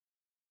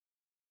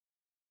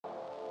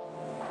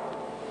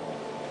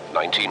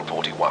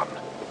1941.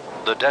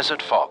 The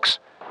Desert Fox,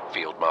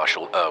 Field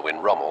Marshal Erwin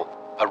Rommel,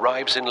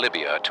 arrives in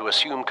Libya to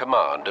assume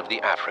command of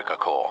the Africa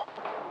Corps.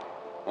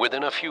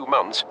 Within a few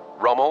months,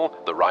 Rommel,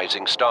 the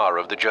rising star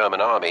of the German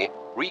army,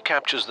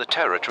 recaptures the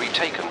territory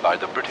taken by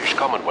the British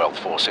Commonwealth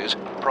forces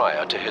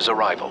prior to his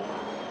arrival.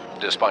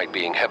 Despite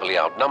being heavily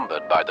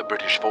outnumbered by the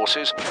British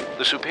forces,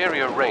 the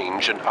superior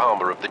range and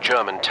armor of the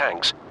German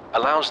tanks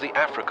allows the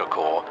Africa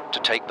Corps to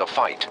take the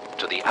fight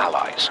to the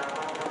Allies.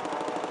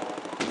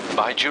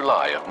 By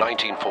July of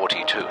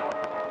 1942,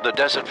 the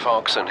Desert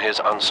Fox and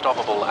his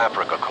unstoppable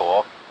Africa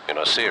Corps, in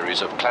a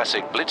series of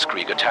classic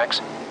blitzkrieg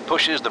attacks,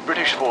 pushes the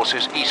British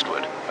forces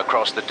eastward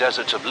across the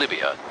deserts of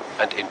Libya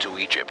and into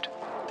Egypt.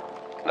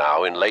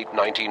 Now in late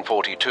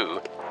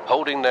 1942,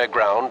 holding their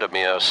ground a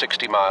mere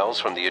 60 miles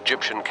from the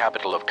Egyptian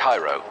capital of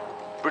Cairo,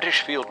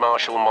 British Field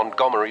Marshal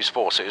Montgomery's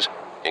forces,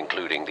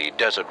 including the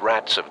Desert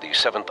Rats of the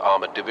 7th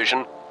Armored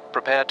Division,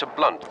 prepare to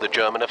blunt the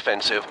German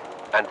offensive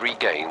and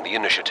regain the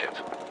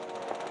initiative.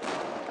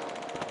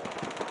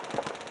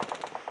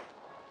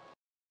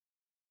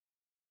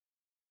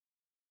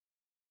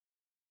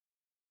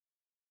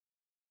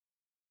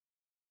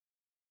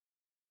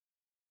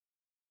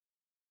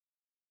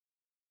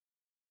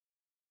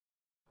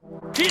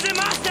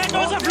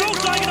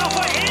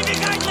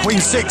 Queen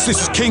 6,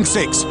 this is King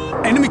 6.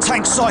 Enemy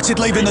tanks sighted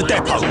leaving the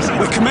depot.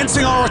 We're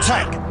commencing our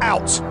attack.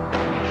 Out.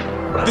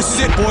 This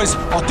is it, boys.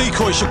 Our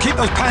decoys shall keep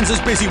those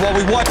panzers busy while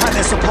we wipe out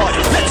their supply.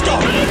 Let's go!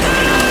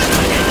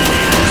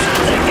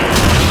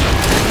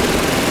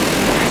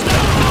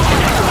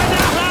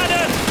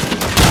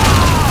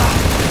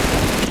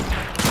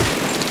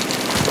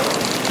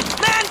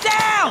 Man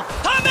down!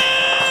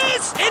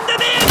 Hummies! In the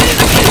Nähe!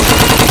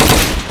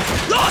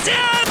 Los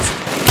jetzt!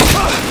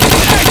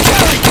 Hey,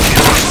 Jerry!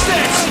 Catch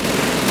this!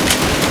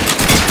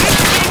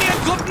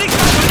 Kommt nicht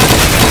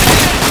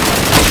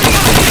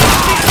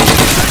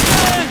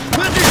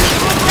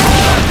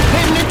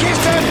In die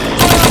Kiste!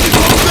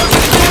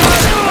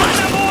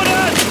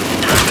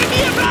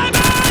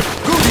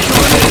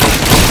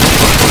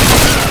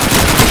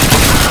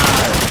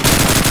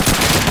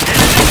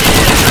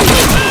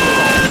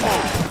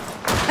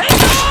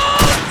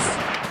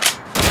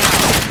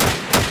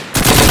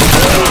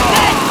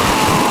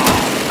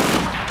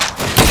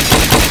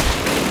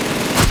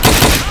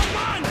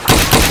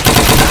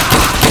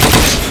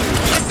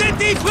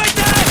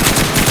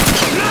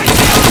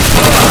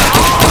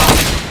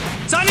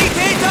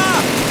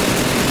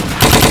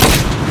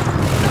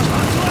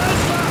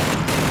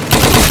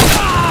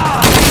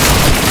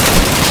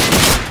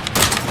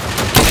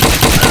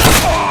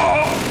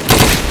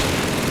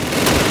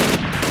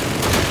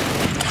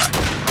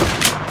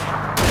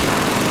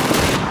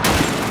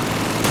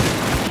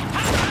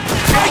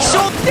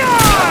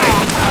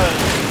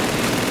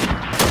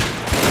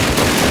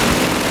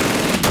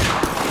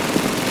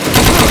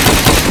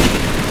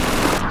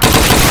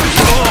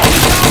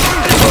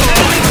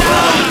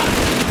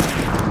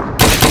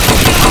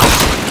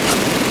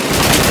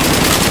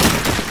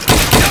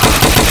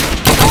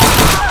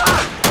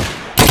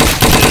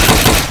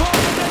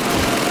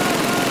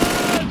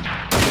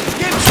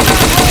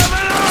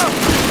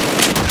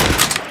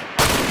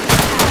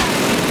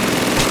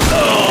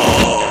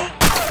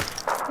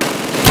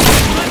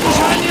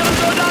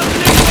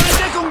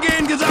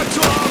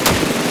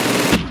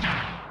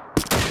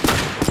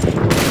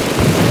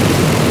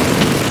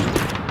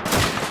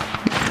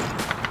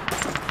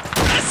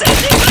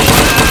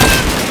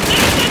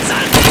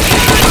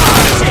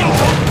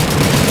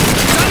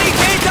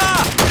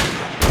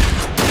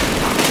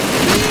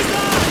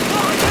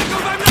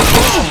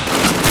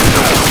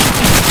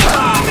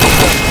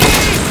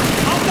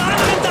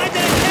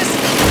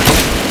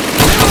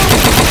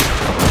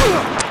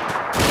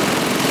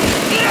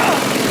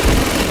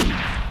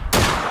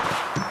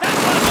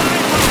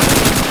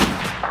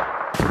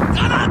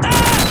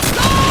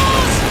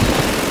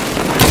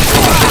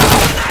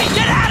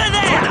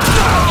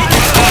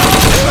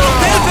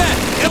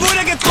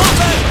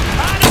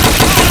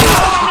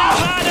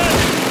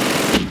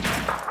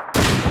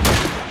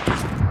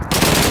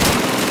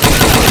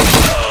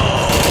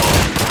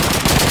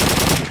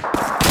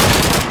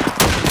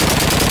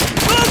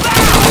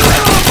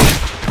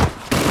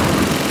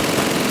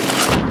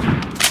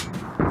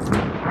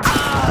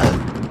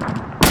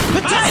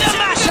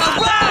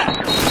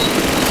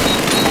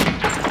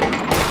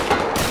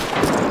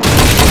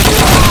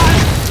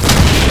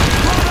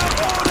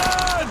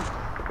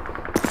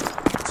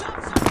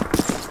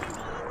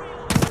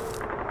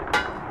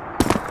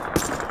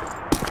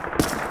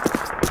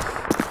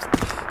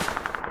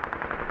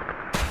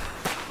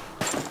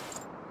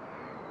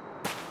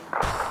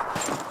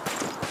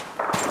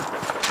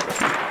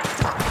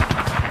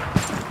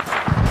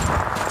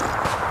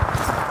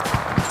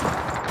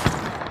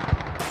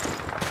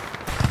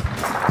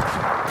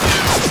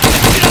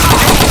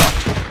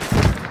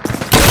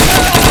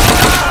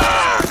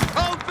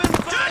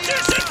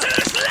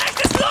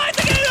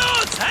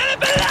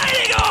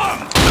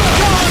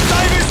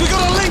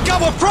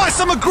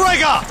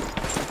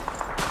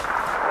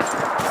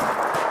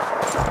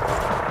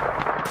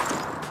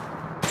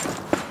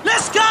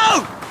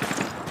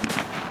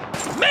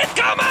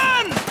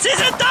 Sie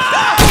sind da!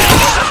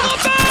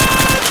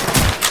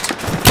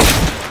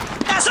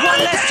 Das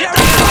one less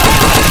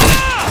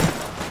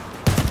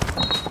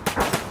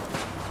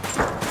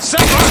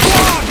Second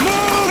squad,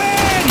 move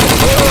in!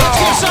 Let's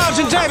give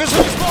Sergeant Davis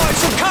and his boys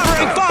some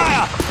covering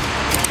fire!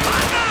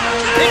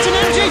 It's an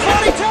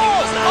MG-42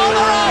 on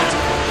the right!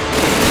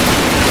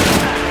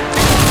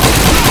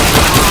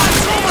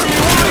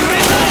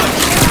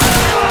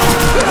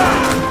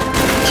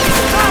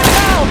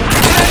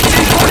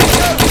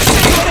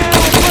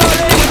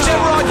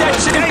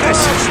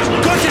 Davis,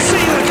 good to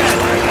see you again!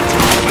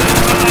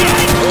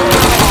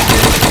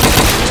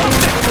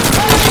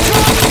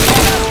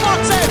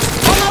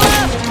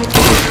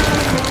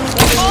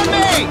 On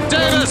me!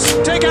 Davis,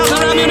 take out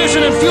their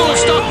ammunition and fuel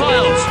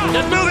stockpiles!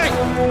 Get moving!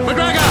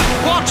 McGregor,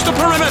 watch the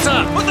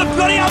perimeter! What the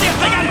bloody hell do you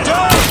think I'm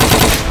doing?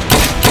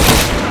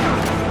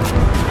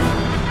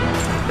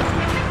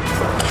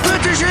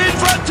 Britische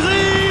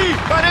Infanterie!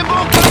 Bei dem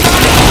Bunker!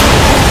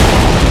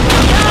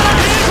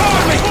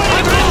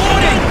 I'm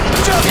reloading!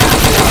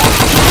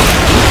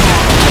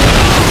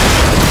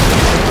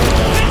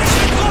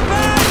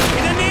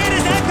 In the near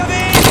is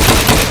incoming!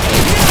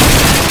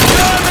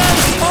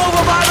 Germans!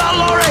 Over by the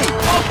lorry!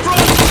 Up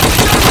front!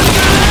 German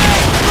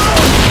grenade!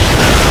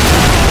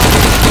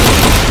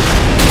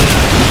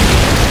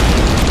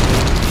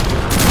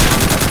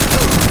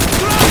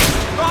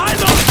 Behind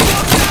those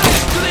boxes!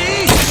 To the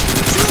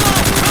east!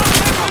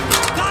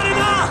 Not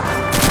enough!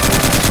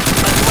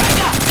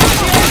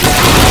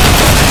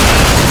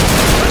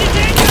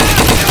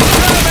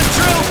 German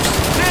troops!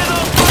 Near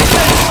those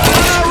bunkers!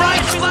 On our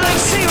right flank!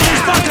 Seal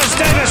these bunkers,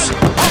 Davis!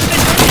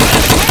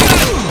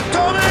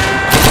 Tommy!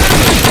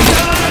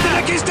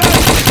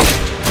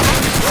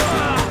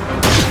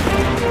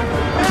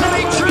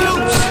 Enemy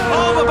troops!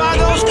 Over by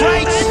those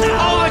crates!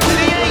 Over to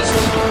the east!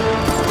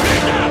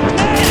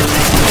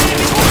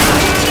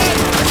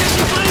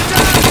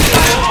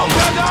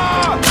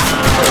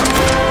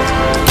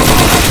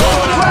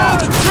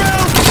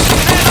 Troops!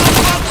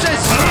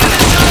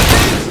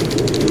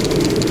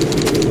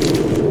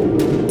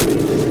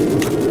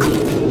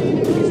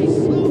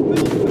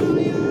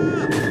 Near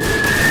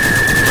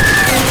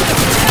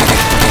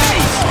those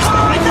boxes!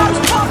 Behind those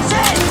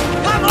boxes!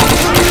 Come on!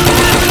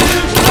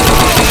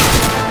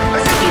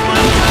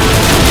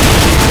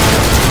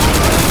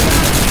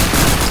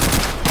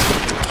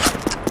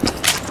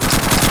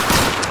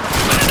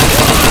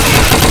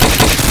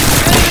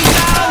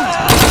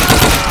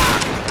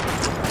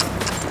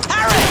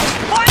 Harry!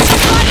 Find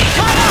some bloody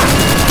cover!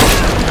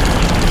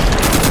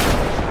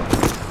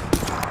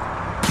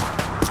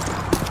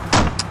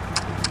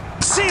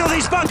 Seal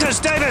these bunkers,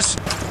 Davis!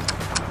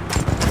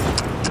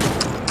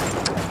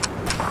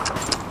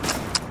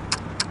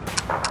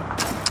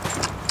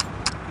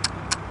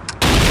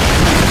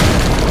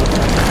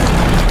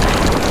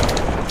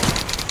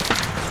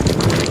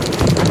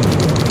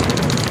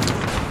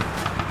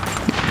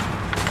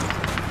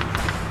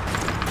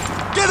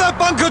 Get that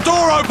bunker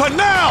door open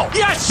now!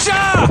 Yes,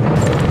 sir!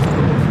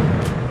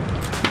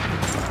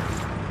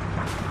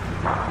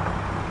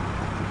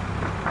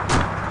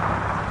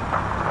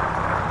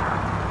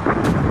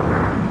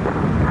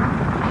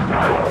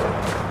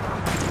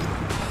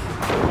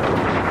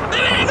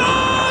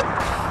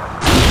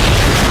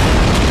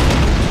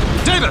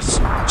 Davis,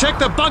 check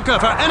the bunker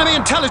for enemy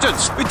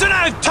intelligence! We don't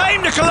have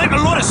time to collect a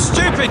lot of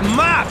stupid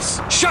maps!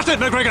 Shut it,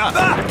 McGregor!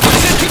 I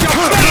said keep your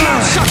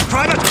mouth shut,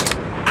 Private!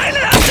 I'm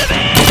out of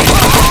it!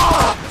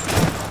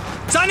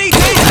 Sanity!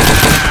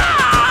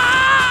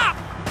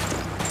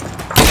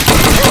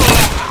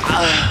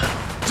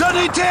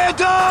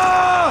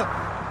 Sanitäter!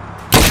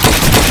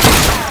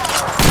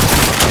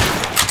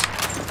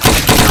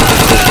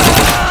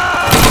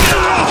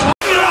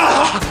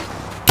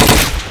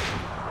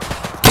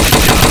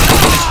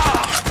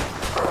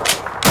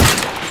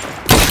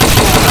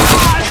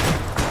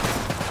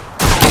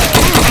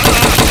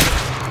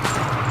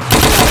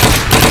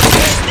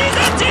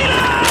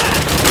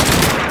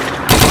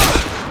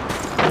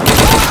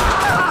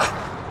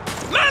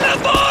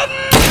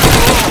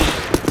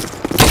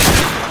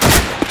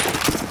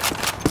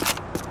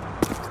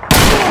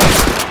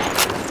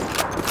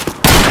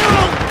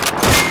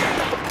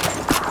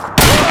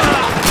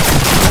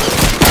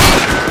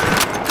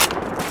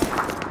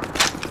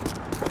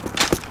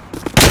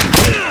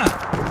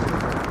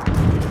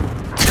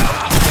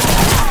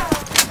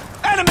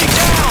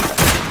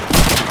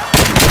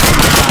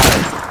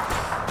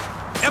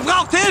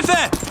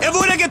 Er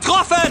wurde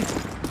getroffen!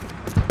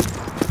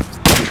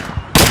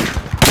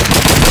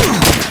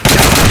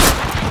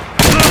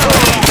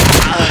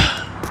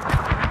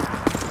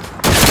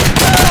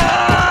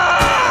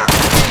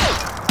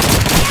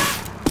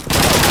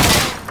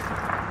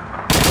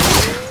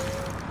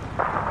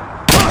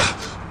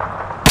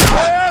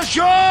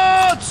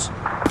 Feuerschutz!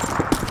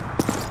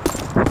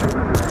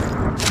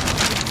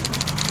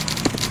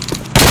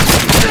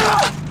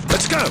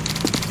 Let's go!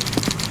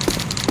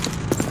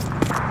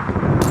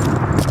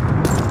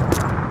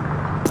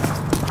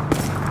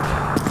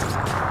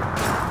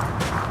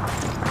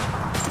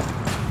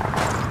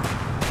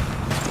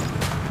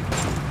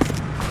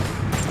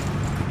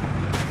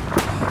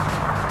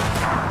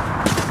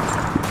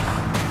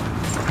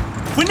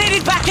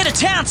 the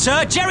town,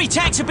 sir. Jerry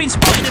tanks have been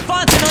spotted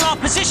advancing on our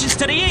positions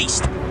to the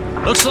east.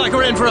 Looks like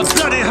we're in for a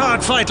bloody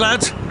hard fight,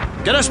 lads.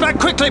 Get us back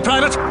quickly,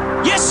 Private.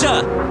 Yes,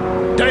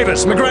 sir.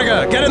 Davis,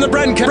 McGregor, get in the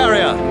Bren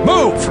carrier.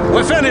 Move!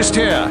 We're finished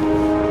here.